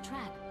there. this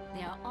track,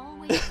 they are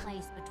always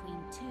placed between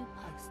two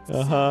posts.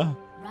 Uh-huh. So,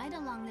 right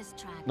along this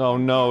track. Oh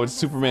no, there it's is a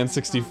Superman set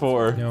of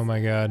 64. bronze Oh my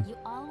god. rings. You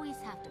always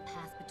have to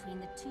pass between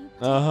the two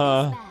posts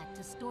Uh-huh. back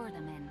to store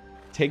them in.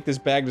 Take this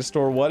bag to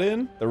store what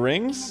in? The In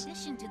rings?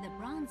 addition to the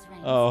bronze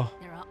rings, Oh.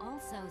 there are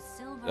also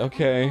silver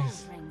Okay. and gold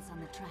rings on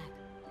the track.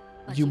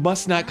 But You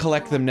must not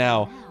collect them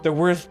now. They're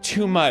worth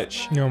too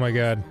much. Oh my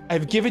god.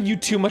 I've given you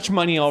too much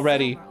money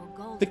already.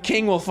 The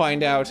king will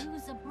find out.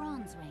 Lose a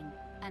bronze ring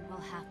and we'll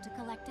have to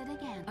collect it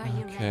again. Are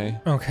you Okay. ready?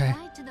 Okay.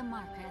 Ride to the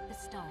marker at the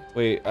start.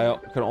 Wait, I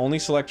can only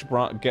select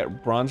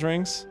get bronze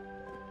rings?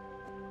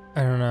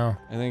 I don't know.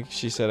 I think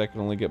she said I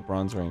could only get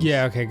bronze rings.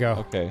 Yeah, okay, go.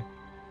 Okay.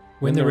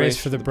 Win the race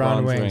for the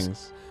bronze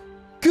wings.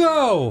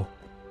 Go!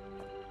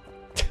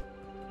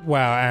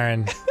 Wow,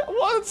 Aaron.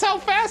 Well, that's how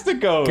fast it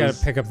goes. Gotta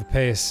pick up the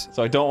pace.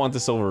 So I don't want the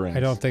silver rings.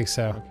 I don't think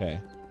so. Okay.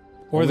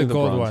 Or Only the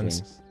gold bronze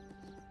ones. rings.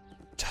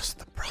 Just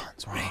the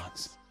bronze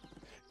rings.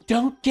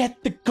 Don't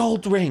get the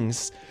gold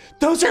rings.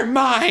 Those are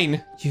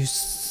mine. You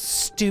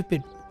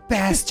stupid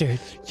bastard.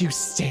 You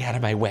stay out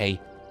of my way.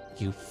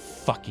 You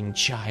fucking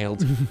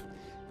child.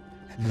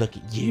 Look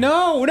at you.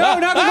 No,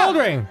 not the gold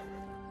ring.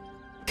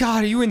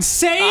 God, are you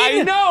insane?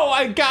 I know.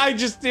 I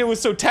just it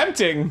was so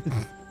tempting.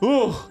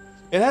 Ooh.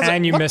 It has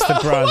And you what missed the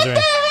bronze what ring.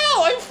 the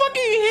hell? I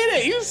fucking hit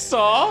it. You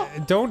saw.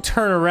 Don't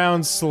turn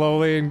around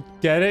slowly and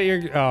get it.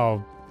 You're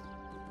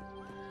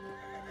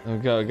I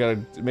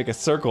gotta make a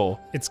circle.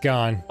 it's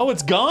gone. Oh,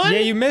 it's gone? Yeah,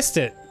 you missed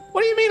it.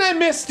 What do you mean I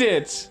missed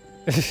it?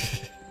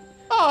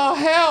 Oh,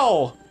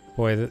 hell.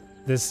 Boy,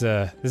 This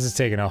is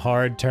taking a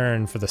hard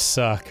turn for the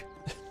suck.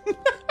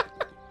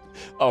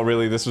 Oh,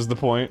 really? This was the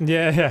point?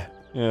 Yeah.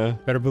 Yeah.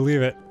 Better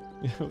believe it.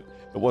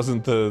 It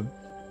wasn't the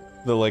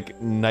like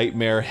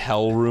nightmare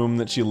hell room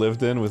that she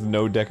lived in with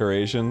no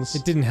decorations.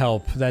 It didn't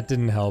help. That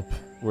didn't help.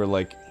 Where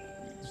like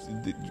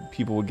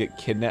people would get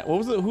kidnapped. What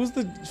was it? Who's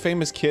the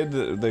famous kid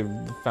that they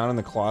found in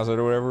the closet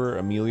or whatever?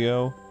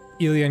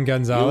 Elian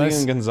Gonzalez.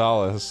 Elian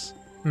Gonzalez.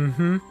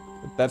 Mm-hmm.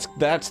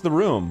 That's the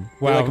room.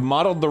 Wow. They like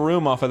modeled the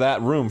room off of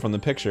that room from the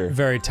picture.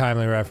 Very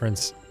timely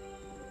reference.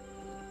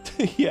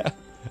 Yeah.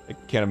 I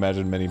can't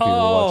imagine many people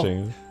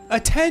watching. A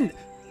tent!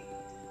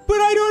 But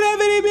I don't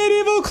have any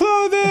medieval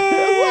clothing!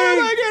 What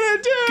am I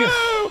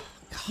gonna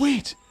do?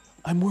 Wait,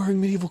 I'm wearing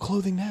medieval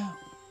clothing now.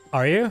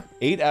 Are you?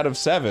 8 out of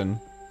 7.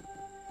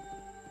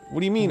 What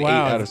do you mean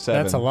Wow, 8 out of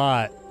 7? that's a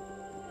lot.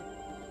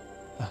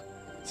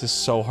 This is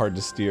so hard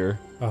to steer.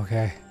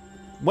 Okay.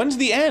 When's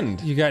the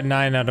end? You got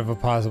 9 out of a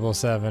possible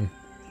 7.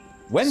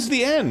 When's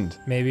the end?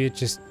 Maybe it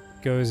just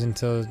goes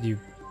until you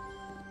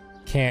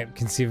can't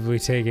conceivably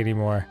take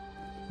anymore.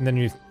 And then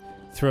you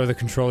throw the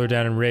controller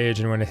down in rage,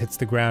 and when it hits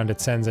the ground,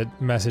 it sends a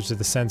message to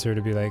the sensor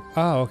to be like,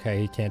 oh, okay,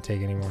 he can't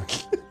take anymore.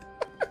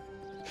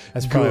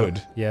 That's probably,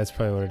 good. Yeah, that's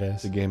probably what it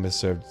is. The game has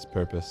served its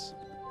purpose.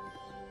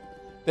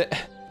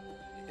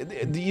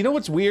 You know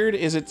what's weird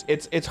is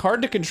it's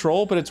hard to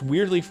control, but it's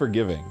weirdly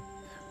forgiving.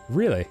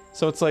 Really?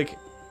 So it's like,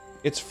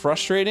 it's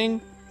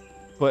frustrating,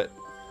 but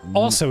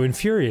also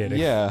infuriating.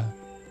 yeah.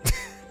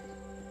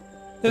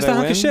 There's Did the I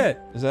hunk of win? shit.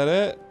 Is that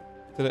it?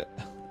 Did it?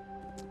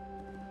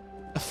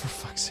 For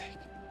fuck's sake.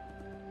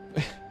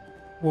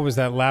 What was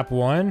that, lap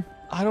 1?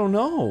 I don't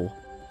know.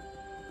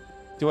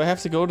 Do I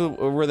have to go to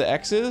where the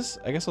X is?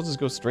 I guess I'll just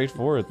go straight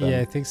for it then. Yeah,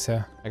 I think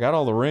so. I got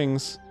all the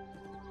rings.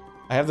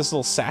 I have this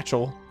little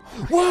satchel.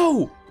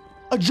 Whoa!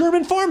 A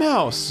German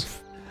farmhouse!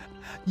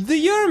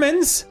 The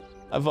Germans!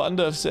 I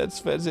wonder if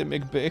that's where they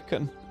make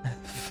bacon.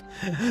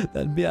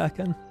 That'd be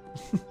Akin.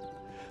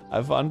 I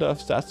wonder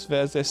if that's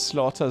where they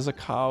slaughter the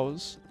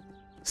cows.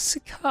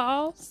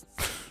 Cows?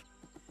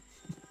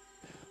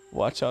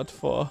 Watch out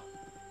for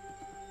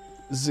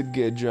the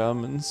gay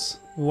Germans.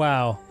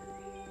 Wow.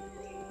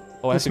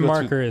 Oh, I have This to go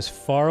marker is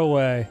far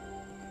away.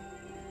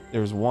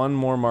 There's one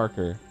more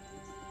marker.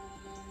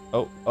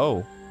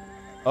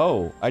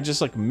 Oh, I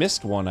just like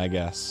missed one, I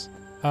guess.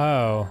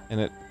 Oh. And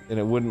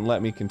it wouldn't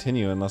let me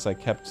continue unless I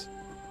kept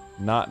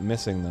not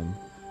missing them.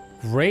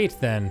 Great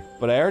then.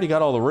 But I already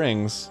got all the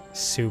rings.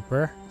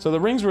 Super. So the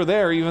rings were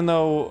there even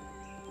though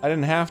I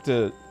didn't have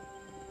to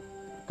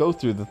go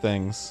through the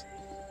things.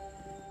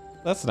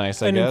 That's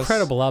nice, I guess. An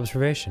incredible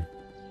observation.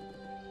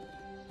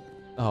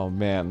 Oh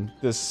man,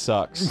 this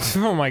sucks.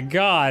 Oh my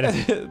god.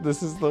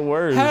 This is the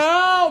worst.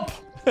 Help!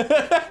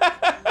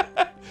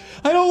 I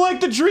don't like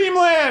the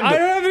Dreamland! I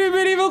don't have any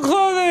medieval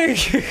clothing!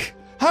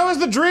 How is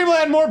the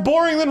Dreamland more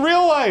boring than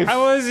real life? I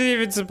wasn't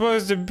even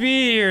supposed to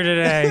be here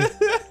today.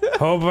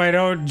 Hope I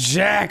don't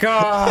jack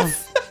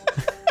off.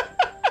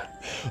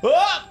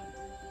 Oh,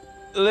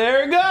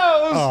 there it goes!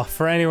 Oh,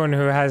 for anyone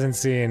who hasn't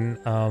seen,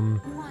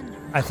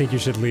 I think you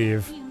should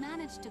leave. You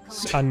managed to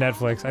collect On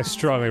Netflix, I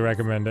strongly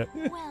recommend it.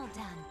 well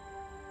done.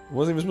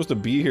 Wasn't even supposed to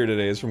be here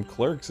today. It's from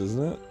Clerks,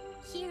 isn't it?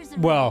 Here's a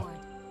Well, reward.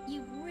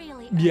 You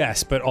really earned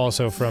Yes, but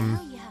also it. from,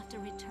 Now you have to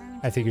return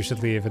I to think you should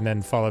the real leave, and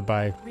then followed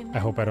by, I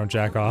hope I don't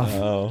jack off.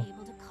 Oh.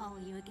 Able to call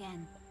you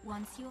again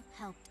once you have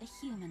helped a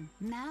human.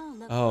 Now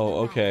look Oh, for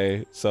the okay.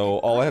 light. So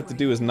all I have to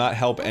do is not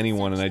help Don't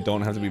anyone and I search don't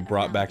the have to be area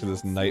brought around back to you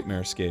this and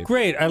nightmare scape.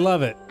 Great, I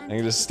love it. I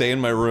can just stay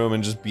in my room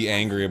and just be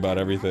angry about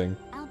everything.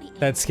 I'll be able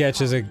That to sketch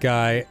call is a you.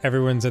 guy,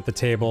 everyone's at the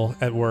table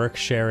at work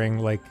sharing,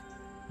 like,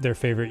 their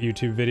favorite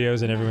YouTube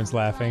videos and everyone's Now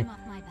laughing. climb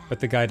up my back. But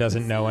the guy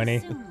doesn't know See you any.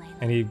 soon,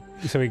 Layla.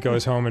 And so he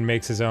goes home and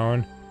makes his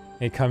own. And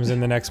he comes in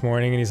the next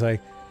morning and he's like,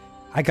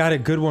 I got a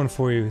good one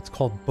for you. It's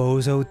called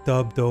Bozo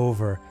Dubbed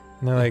Over.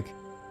 And they're like,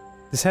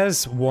 this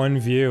has 1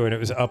 view and it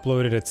was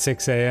uploaded at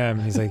 6 a.m.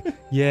 He's like,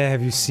 yeah,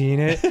 have you seen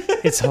it?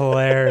 It's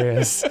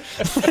hilarious.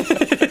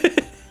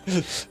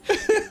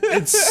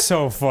 It's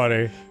so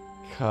funny.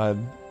 God,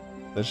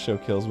 that show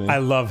kills me. I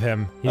love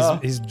him. Oh.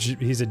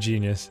 He's a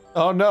genius.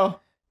 Oh no.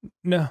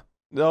 No.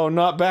 No,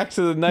 not back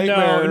to the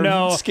nightmare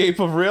No. escape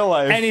of real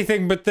life.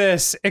 Anything but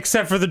this,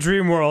 except for the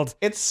dream world.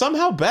 It's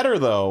somehow better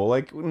though.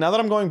 Like now that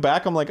I'm going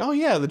back, I'm like, oh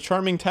yeah, the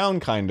charming town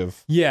kind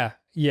of. Yeah.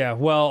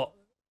 Well,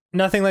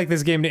 nothing like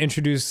this game to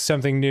introduce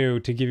something new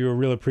to give you a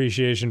real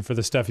appreciation for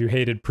the stuff you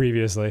hated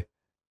previously.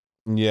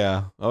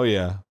 Yeah. Oh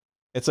yeah.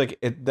 It's like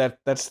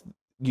that's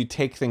you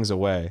take things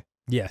away.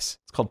 Yes.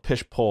 It's called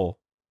push pull.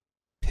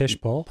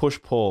 Push pull?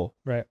 Push pull.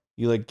 Right.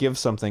 You like give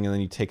something and then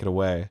you take it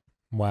away.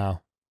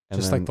 Wow. And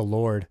Just then, like the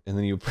Lord. And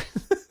then you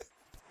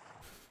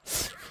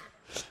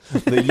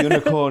the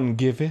unicorn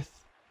giveth.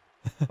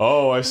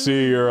 Oh, I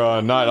see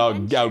you're not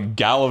out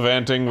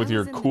gallivanting with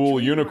your cool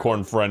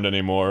unicorn friend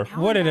anymore.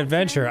 What an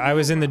adventure. I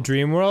was in the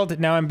dream world,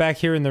 now I'm back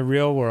here in the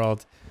real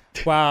world.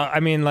 Wow, I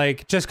mean,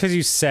 like, just because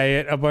you say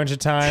it a bunch of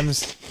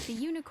times, The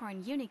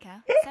unicorn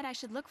Unica said I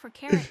should look for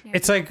carrot. near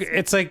it's the like blacksmith.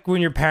 it's like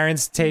when your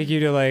parents take you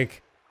to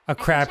like a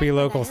crappy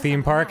local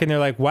theme park and they're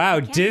like, wow,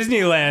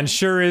 Disneyland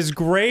sure is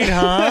great,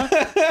 huh?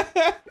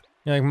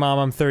 You're like, Mom,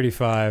 I'm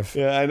 35.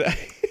 Yeah,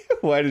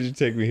 why did you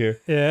take me here?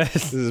 Yeah.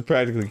 This is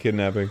practically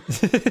kidnapping.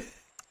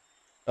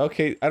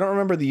 Okay, I don't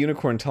remember the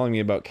unicorn telling me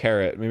about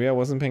Carrot. Maybe I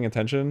wasn't paying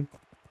attention?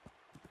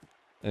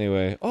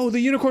 Anyway. Oh, the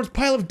unicorn's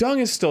pile of dung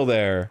is still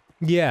there!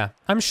 Yeah,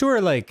 I'm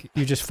sure, like,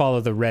 you just follow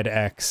the red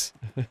X,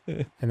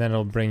 and then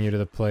it'll bring you to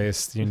the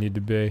place you need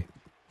to be.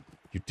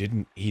 You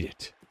didn't eat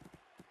it.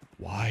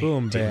 Why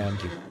Boom, didn't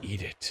bam. you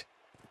eat it?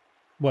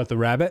 What, the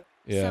rabbit?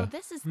 Yeah. So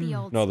this is the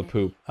old No, the smithy.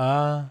 poop.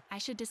 I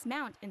should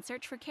dismount and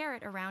search for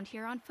Carrot around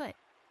here on foot.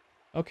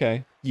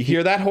 Okay. You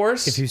hear that,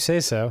 horse? If you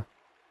say so.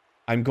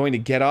 I'm going to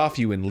get off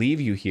you and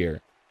leave you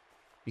here.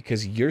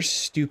 Because you're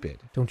stupid.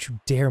 Don't you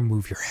dare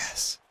move your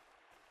ass.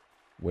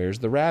 Where's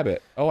the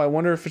rabbit? Oh, I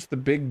wonder if it's the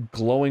big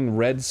glowing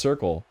red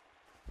circle.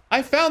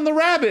 I found the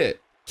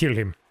rabbit! Kill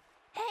him.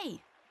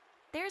 Hey,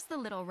 there's the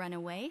little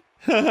runaway.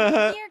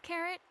 Here,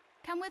 Carrot,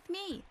 come with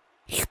me.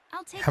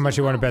 I'll take How much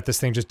you want to home. bet this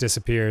thing just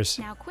disappears?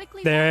 Now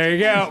quickly There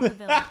walk you to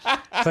the go. edge of the village.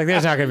 It's like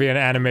there's not gonna be an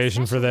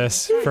animation for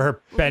this, for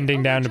her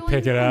bending down to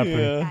pick it up. Yeah.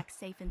 And Back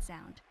safe and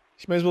sound.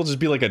 She might as well just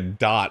be like a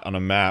dot on a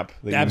map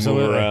that you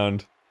Absolutely. move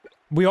around.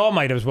 we all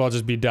might as well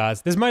just be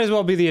dots. This might as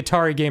well be the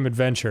Atari game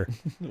Adventure.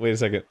 Wait a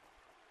second.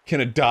 Can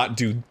a dot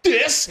do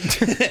this?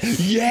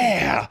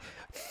 Yeah!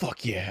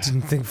 Fuck yeah.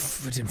 Didn't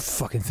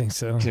fucking think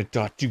so. Can a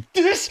dot do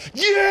this?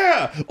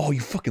 Yeah! Oh, you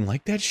fucking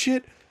like that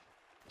shit?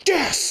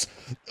 Yes!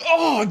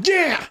 Oh,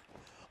 yeah! I'm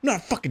not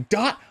a fucking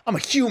dot, I'm a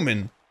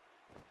human.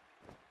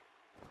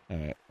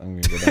 Alright, I'm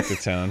gonna go back to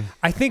town.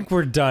 I think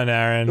we're done,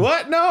 Aaron.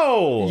 What?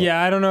 No!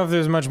 Yeah, I don't know if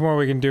there's much more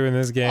we can do in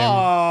this game.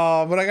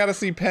 Oh, but I gotta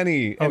see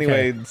Penny.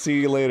 Anyway,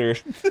 see you later.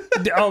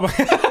 Oh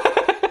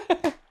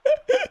my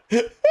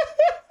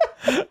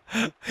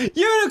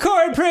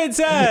Unicorn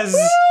Princess!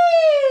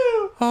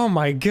 Oh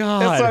my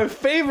god. That's my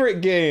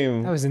favorite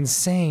game! That was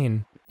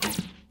insane.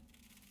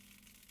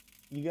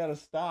 You gotta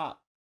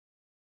stop.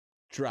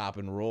 Drop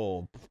and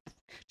roll.